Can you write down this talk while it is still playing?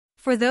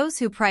For those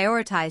who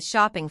prioritize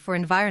shopping for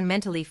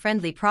environmentally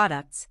friendly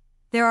products,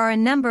 there are a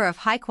number of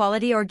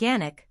high-quality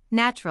organic,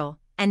 natural,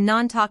 and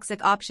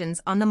non-toxic options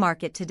on the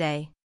market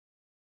today.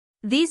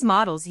 These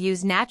models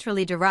use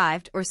naturally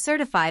derived or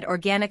certified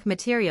organic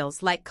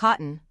materials like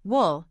cotton,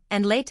 wool,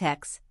 and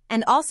latex,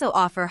 and also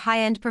offer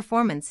high-end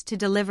performance to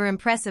deliver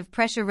impressive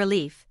pressure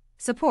relief,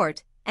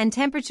 support, and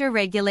temperature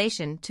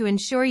regulation to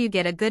ensure you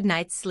get a good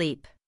night's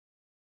sleep.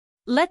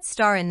 Let's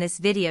star in this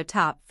video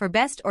top for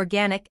best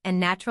organic and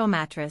natural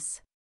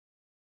mattress.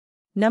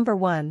 Number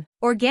 1.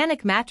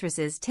 Organic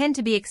mattresses tend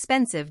to be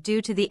expensive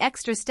due to the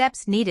extra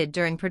steps needed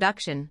during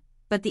production,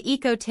 but the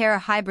Terra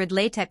hybrid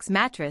latex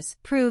mattress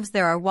proves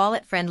there are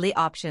wallet-friendly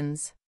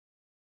options.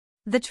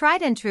 The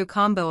tried-and-true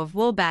combo of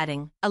wool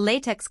batting, a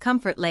latex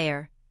comfort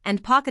layer,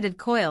 and pocketed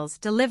coils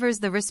delivers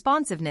the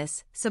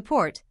responsiveness,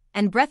 support,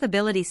 and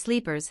breathability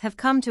sleepers have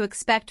come to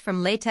expect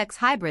from latex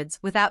hybrids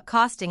without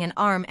costing an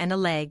arm and a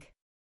leg.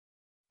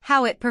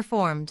 How it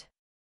performed.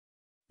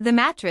 The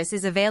mattress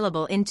is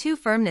available in 2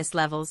 firmness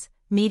levels,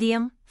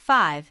 medium,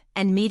 5,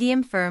 and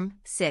medium firm,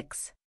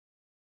 6.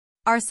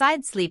 Our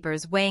side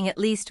sleepers weighing at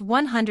least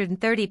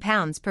 130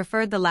 pounds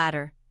preferred the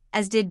latter,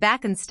 as did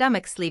back and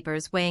stomach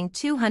sleepers weighing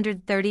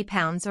 230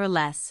 pounds or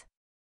less.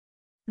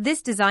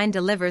 This design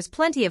delivers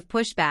plenty of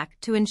pushback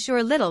to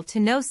ensure little to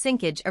no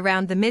sinkage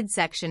around the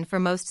midsection for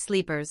most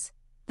sleepers,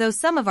 though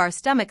some of our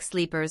stomach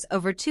sleepers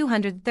over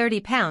 230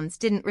 pounds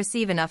didn't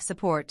receive enough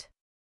support.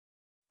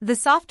 The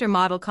softer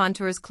model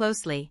contours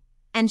closely,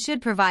 and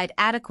should provide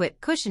adequate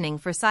cushioning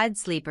for side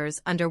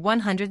sleepers under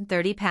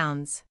 130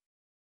 pounds.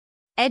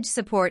 Edge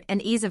support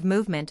and ease of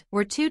movement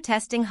were 2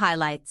 testing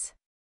highlights.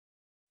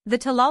 The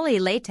Terra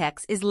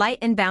latex is light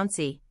and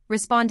bouncy,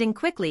 responding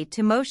quickly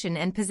to motion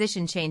and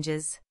position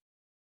changes.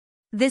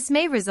 This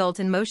may result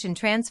in motion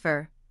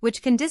transfer,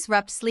 which can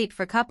disrupt sleep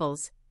for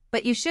couples,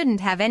 but you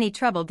shouldn't have any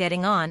trouble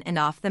getting on and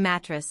off the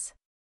mattress.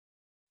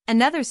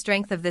 Another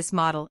strength of this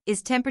model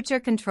is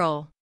temperature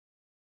control.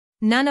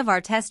 None of our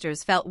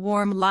testers felt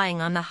warm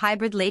lying on the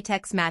hybrid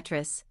latex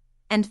mattress,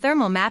 and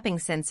thermal mapping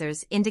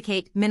sensors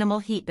indicate minimal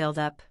heat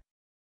buildup.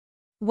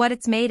 What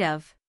it's made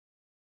of.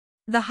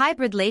 The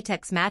hybrid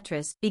latex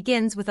mattress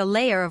begins with a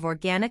layer of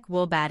organic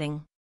wool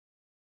batting.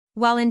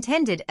 While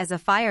intended as a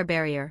fire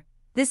barrier,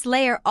 this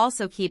layer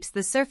also keeps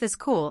the surface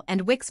cool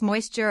and wicks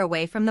moisture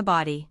away from the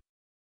body.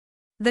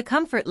 The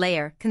comfort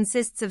layer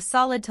consists of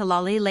solid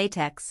Terra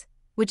latex,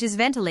 which is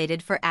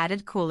ventilated for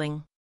added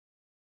cooling.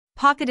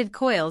 Pocketed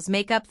coils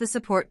make up the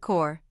support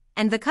core,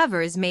 and the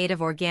cover is made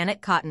of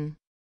organic cotton.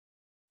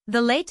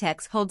 The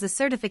latex holds a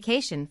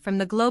certification from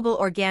the Global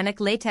Organic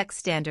Latex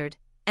Standard,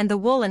 and the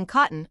wool and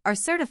cotton are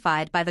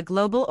certified by the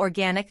Global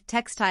Organic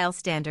Textile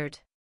Standard.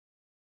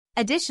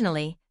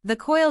 Additionally, the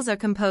coils are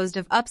composed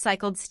of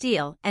upcycled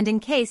steel and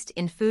encased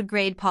in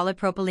food-grade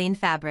polypropylene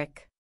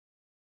fabric.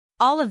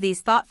 All of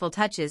these thoughtful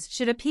touches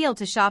should appeal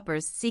to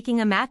shoppers seeking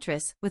a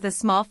mattress with a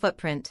small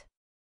footprint.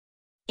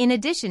 In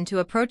addition to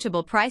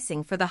approachable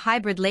pricing for the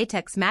hybrid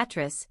latex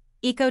mattress,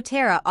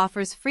 Terra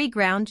offers free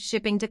ground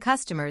shipping to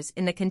customers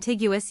in the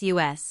contiguous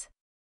U.S.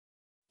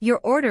 Your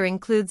order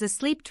includes a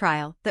sleep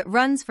trial that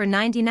runs for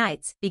 90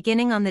 nights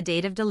beginning on the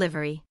date of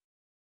delivery.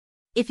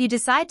 If you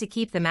decide to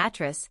keep the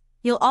mattress,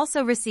 you'll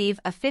also receive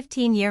a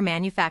 15-year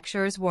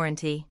manufacturer's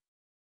warranty.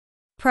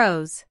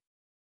 Pros.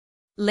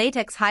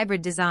 Latex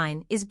hybrid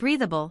design is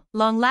breathable,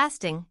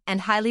 long-lasting,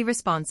 and highly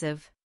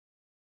responsive.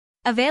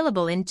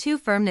 Available in 2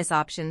 firmness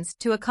options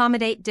to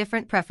accommodate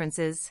different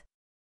preferences.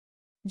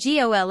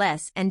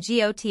 GOLS and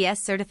GOTS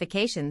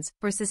certifications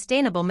for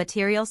sustainable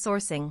material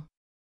sourcing.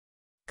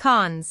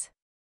 Cons.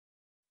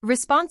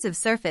 Responsive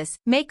surface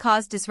may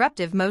cause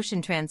disruptive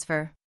motion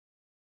transfer.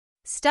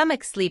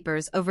 Stomach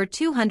sleepers over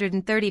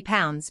 230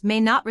 pounds may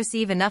not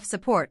receive enough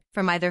support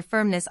from either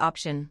firmness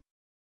option.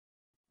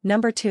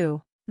 Number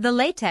 2. The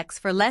Latex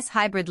for Less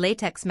hybrid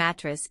latex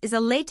mattress is a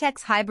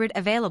latex hybrid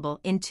available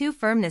in 2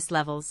 firmness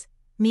levels,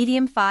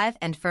 medium 5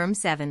 and firm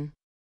 7.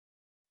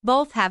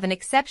 Both have an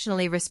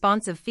exceptionally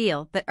responsive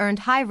feel that earned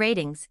high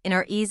ratings in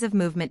our ease of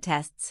movement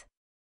tests.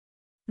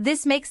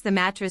 This makes the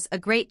mattress a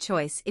great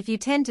choice if you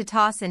tend to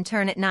toss and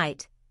turn at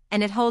night,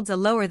 and it holds a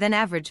lower than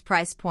average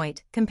price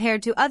point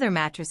compared to other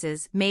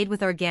mattresses made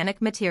with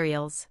organic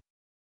materials.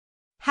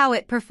 How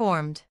it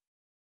performed.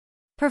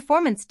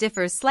 Performance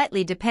differs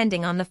slightly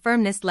depending on the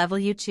firmness level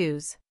you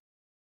choose.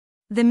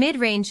 The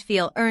mid-range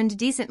feel earned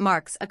decent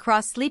marks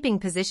across sleeping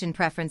position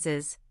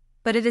preferences,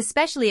 but it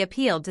especially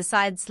appealed to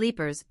side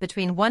sleepers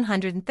between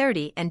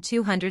 130 and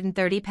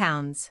 230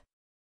 pounds.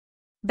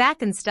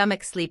 Back and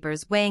stomach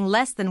sleepers weighing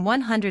less than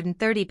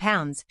 130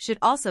 pounds should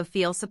also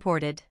feel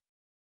supported.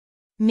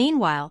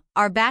 Meanwhile,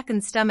 our back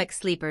and stomach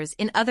sleepers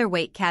in other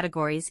weight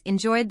categories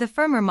enjoyed the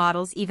firmer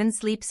model's even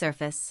sleep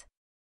surface.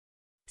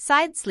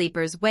 Side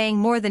sleepers weighing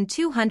more than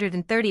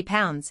 230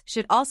 pounds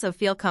should also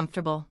feel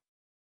comfortable.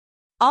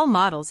 All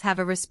models have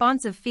a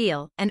responsive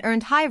feel and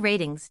earned high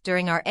ratings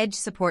during our edge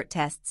support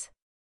tests.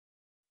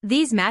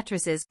 These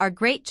mattresses are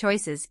great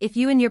choices if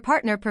you and your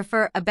partner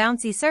prefer a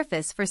bouncy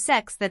surface for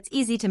sex that's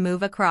easy to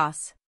move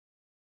across.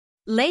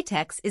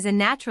 Latex is a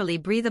naturally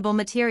breathable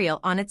material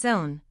on its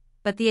own,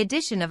 but the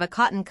addition of a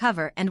cotton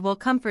cover and wool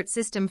comfort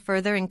system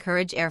further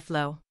encourage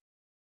airflow.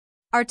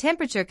 Our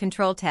temperature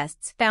control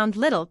tests found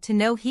little to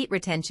no heat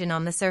retention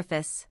on the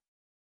surface.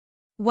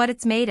 What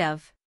it's made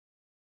of.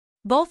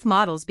 Both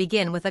models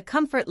begin with a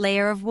comfort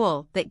layer of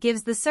wool that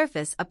gives the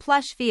surface a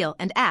plush feel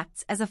and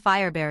acts as a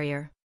fire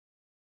barrier.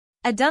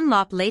 A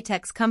Dunlop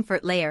latex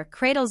comfort layer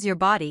cradles your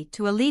body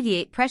to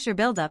alleviate pressure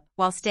buildup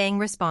while staying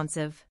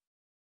responsive.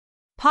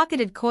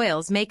 Pocketed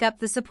coils make up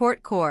the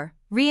support core,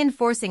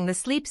 reinforcing the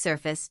sleep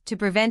surface to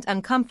prevent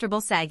uncomfortable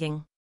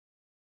sagging.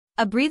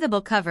 A breathable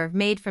cover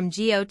made from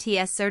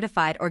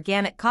GOTS-certified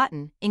organic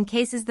cotton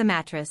encases the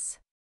mattress.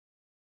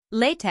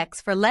 Latex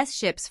for less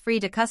ships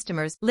free to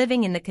customers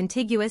living in the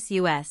contiguous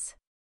U.S.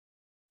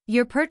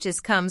 Your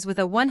purchase comes with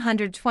a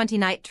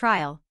 120-night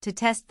trial to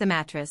test the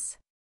mattress.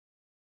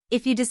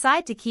 If you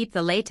decide to keep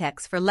the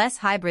Latex for less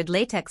hybrid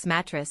latex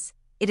mattress,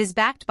 it is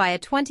backed by a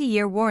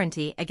 20-year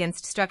warranty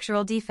against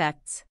structural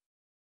defects.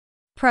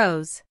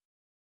 Pros.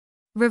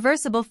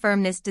 Reversible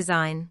firmness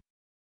design.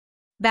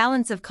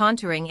 Balance of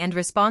contouring and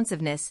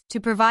responsiveness to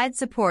provide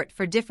support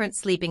for different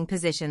sleeping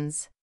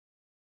positions.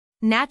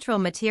 Natural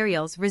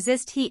materials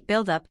resist heat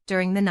buildup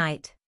during the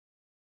night.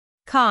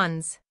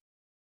 Cons.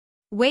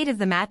 Weight of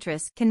the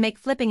mattress can make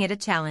flipping it a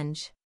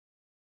challenge.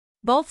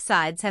 Both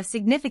sides have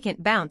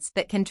significant bounce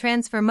that can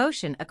transfer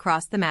motion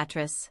across the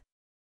mattress.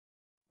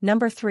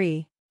 Number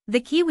 3. The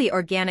Kiwi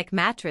organic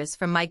mattress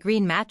from My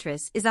Green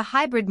Mattress is a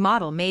hybrid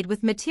model made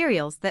with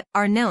materials that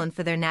are known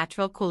for their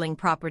natural cooling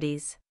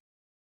properties.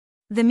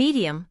 The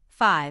medium,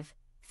 5,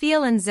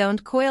 feel and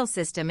zoned coil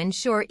system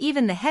ensure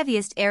even the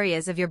heaviest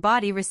areas of your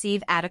body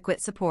receive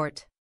adequate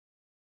support.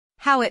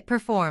 How it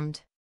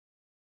performed.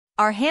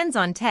 Our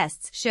hands-on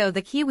tests show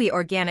the Kiwi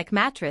organic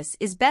mattress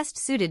is best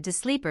suited to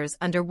sleepers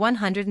under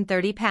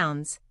 130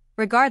 pounds,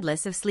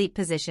 regardless of sleep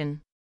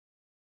position.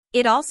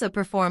 It also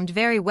performed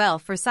very well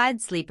for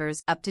side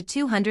sleepers up to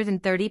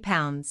 230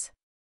 pounds.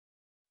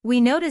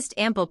 We noticed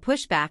ample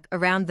pushback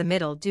around the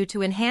middle due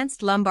to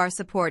enhanced lumbar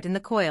support in the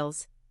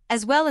coils,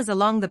 as well as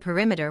along the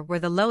perimeter where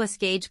the lowest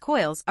gauge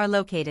coils are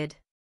located.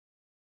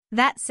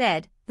 That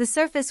said, the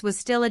surface was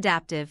still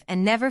adaptive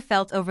and never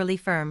felt overly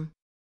firm.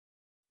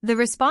 The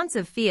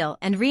responsive feel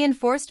and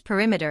reinforced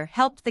perimeter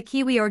helped the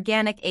Kiwi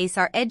Organic ace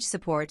our edge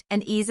support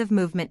and ease of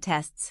movement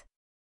tests.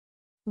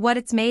 What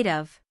it's made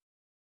of.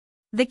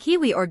 The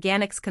Kiwi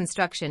Organic's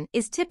construction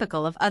is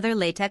typical of other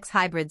latex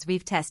hybrids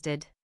we've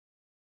tested.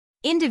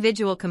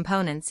 Individual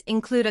components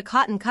include a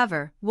cotton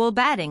cover, wool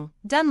batting,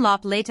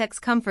 Dunlop latex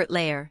comfort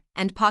layer,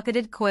 and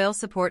pocketed coil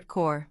support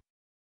core.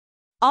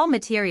 All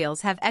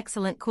materials have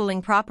excellent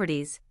cooling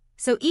properties,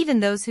 so even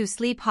those who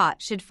sleep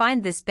hot should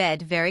find this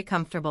bed very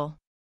comfortable.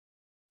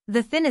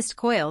 The thinnest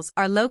coils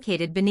are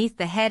located beneath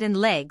the head and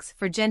legs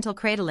for gentle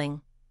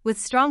cradling, with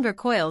stronger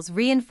coils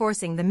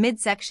reinforcing the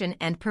midsection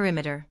and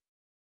perimeter.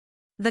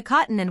 The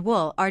cotton and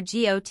wool are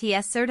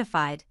GOTS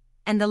certified,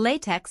 and the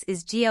latex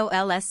is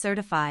GOLS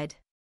certified.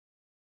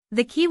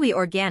 The Kiwi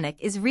Organic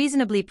is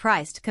reasonably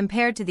priced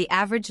compared to the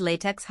average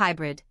latex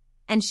hybrid,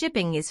 and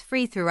shipping is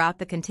free throughout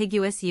the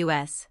contiguous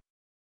U.S.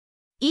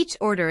 Each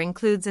order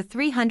includes a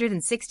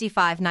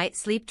 365-night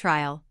sleep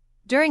trial,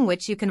 during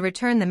which you can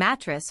return the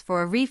mattress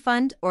for a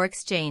refund or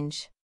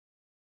exchange.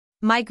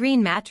 My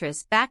Green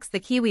Mattress backs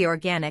the Kiwi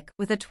Organic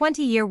with a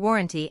 20-year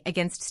warranty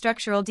against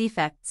structural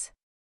defects.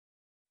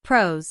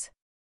 Pros.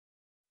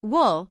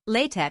 Wool,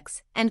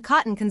 latex, and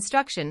cotton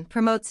construction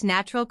promotes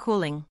natural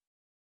cooling.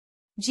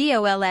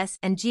 GOLS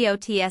and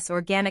GOTS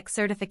organic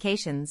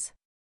certifications.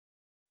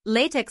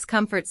 Latex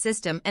comfort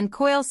system and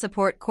coil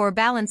support core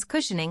balance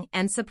cushioning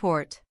and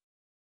support.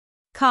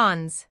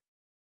 Cons.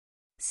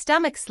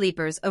 Stomach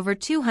sleepers over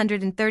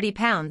 230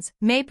 pounds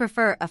may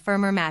prefer a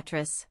firmer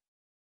mattress.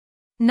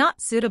 Not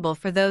suitable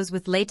for those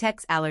with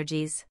latex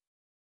allergies.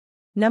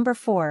 Number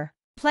 4.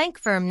 Plank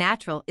Firm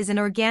Natural is an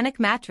organic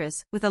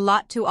mattress with a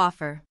lot to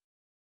offer.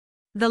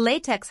 The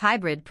latex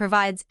hybrid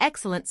provides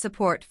excellent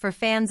support for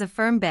fans of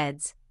firm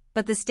beds,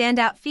 but the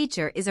standout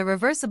feature is a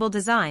reversible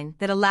design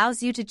that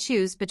allows you to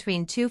choose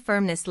between two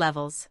firmness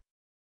levels.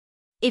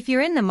 If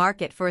you're in the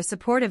market for a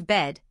supportive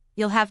bed,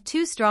 you'll have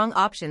two strong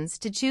options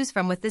to choose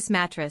from with this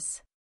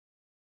mattress.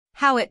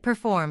 How it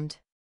performed.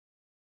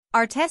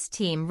 Our test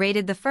team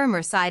rated the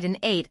firmer side an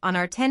 8 on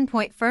our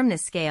 10-point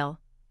firmness scale,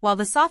 while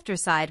the softer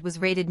side was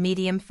rated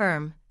medium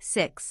firm,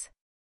 6.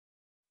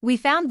 We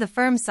found the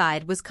firm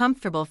side was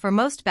comfortable for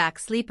most back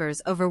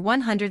sleepers over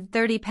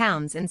 130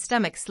 pounds and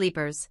stomach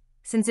sleepers,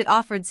 since it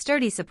offered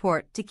sturdy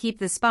support to keep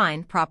the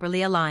spine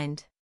properly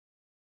aligned.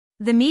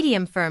 The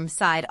medium firm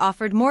side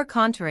offered more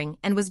contouring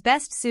and was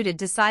best suited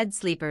to side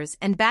sleepers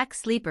and back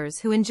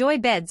sleepers who enjoy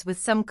beds with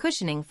some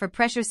cushioning for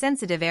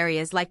pressure-sensitive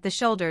areas like the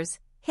shoulders,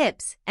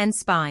 hips, and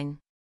spine.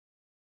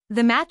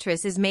 The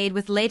mattress is made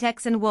with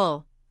latex and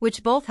wool,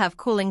 which both have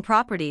cooling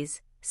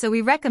properties, so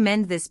we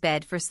recommend this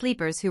bed for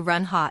sleepers who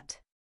run hot.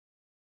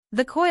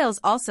 The coils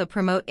also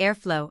promote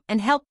airflow and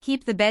help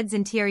keep the bed's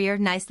interior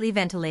nicely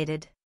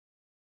ventilated.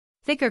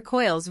 Thicker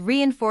coils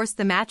reinforce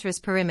the mattress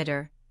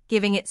perimeter,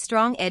 giving it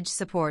strong edge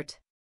support.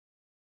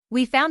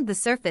 We found the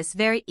surface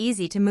very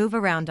easy to move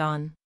around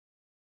on.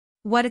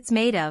 What it's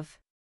made of.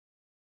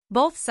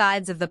 Both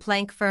sides of the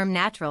plank firm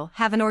natural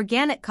have an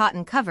organic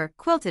cotton cover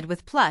quilted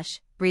with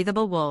plush,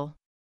 breathable wool.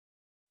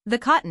 The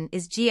cotton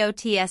is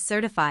GOTS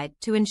certified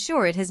to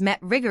ensure it has met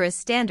rigorous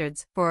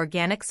standards for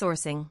organic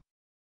sourcing.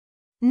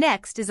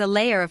 Next is a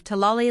layer of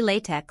Talali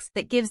latex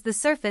that gives the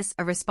surface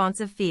a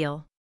responsive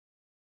feel.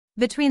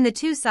 Between the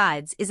two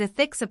sides is a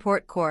thick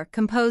support core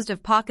composed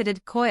of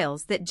pocketed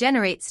coils that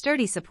generate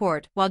sturdy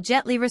support while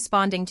gently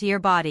responding to your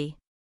body.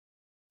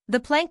 The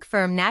plank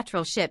firm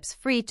natural ships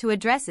free to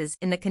addresses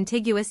in the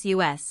contiguous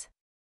U.S.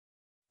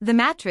 The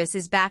mattress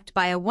is backed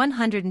by a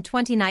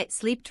 120-night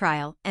sleep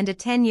trial and a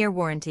 10-year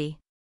warranty.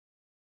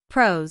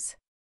 Pros.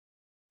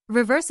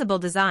 Reversible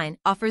design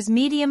offers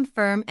medium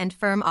firm and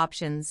firm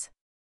options.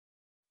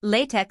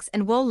 Latex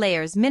and wool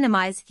layers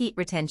minimize heat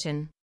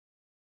retention.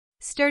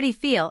 Sturdy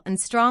feel and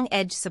strong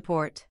edge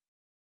support.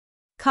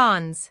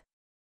 Cons.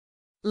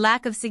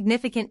 Lack of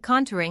significant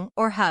contouring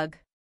or hug.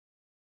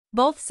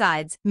 Both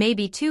sides may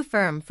be too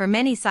firm for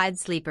many side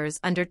sleepers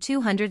under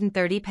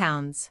 230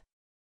 pounds.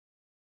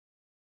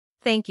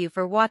 Thank you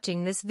for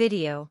watching this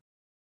video.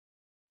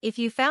 If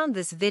you found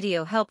this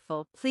video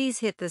helpful, please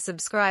hit the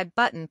subscribe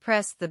button,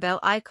 press the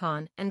bell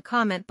icon, and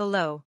comment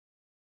below.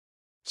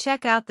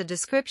 Check out the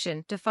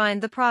description to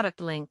find the product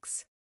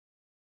links.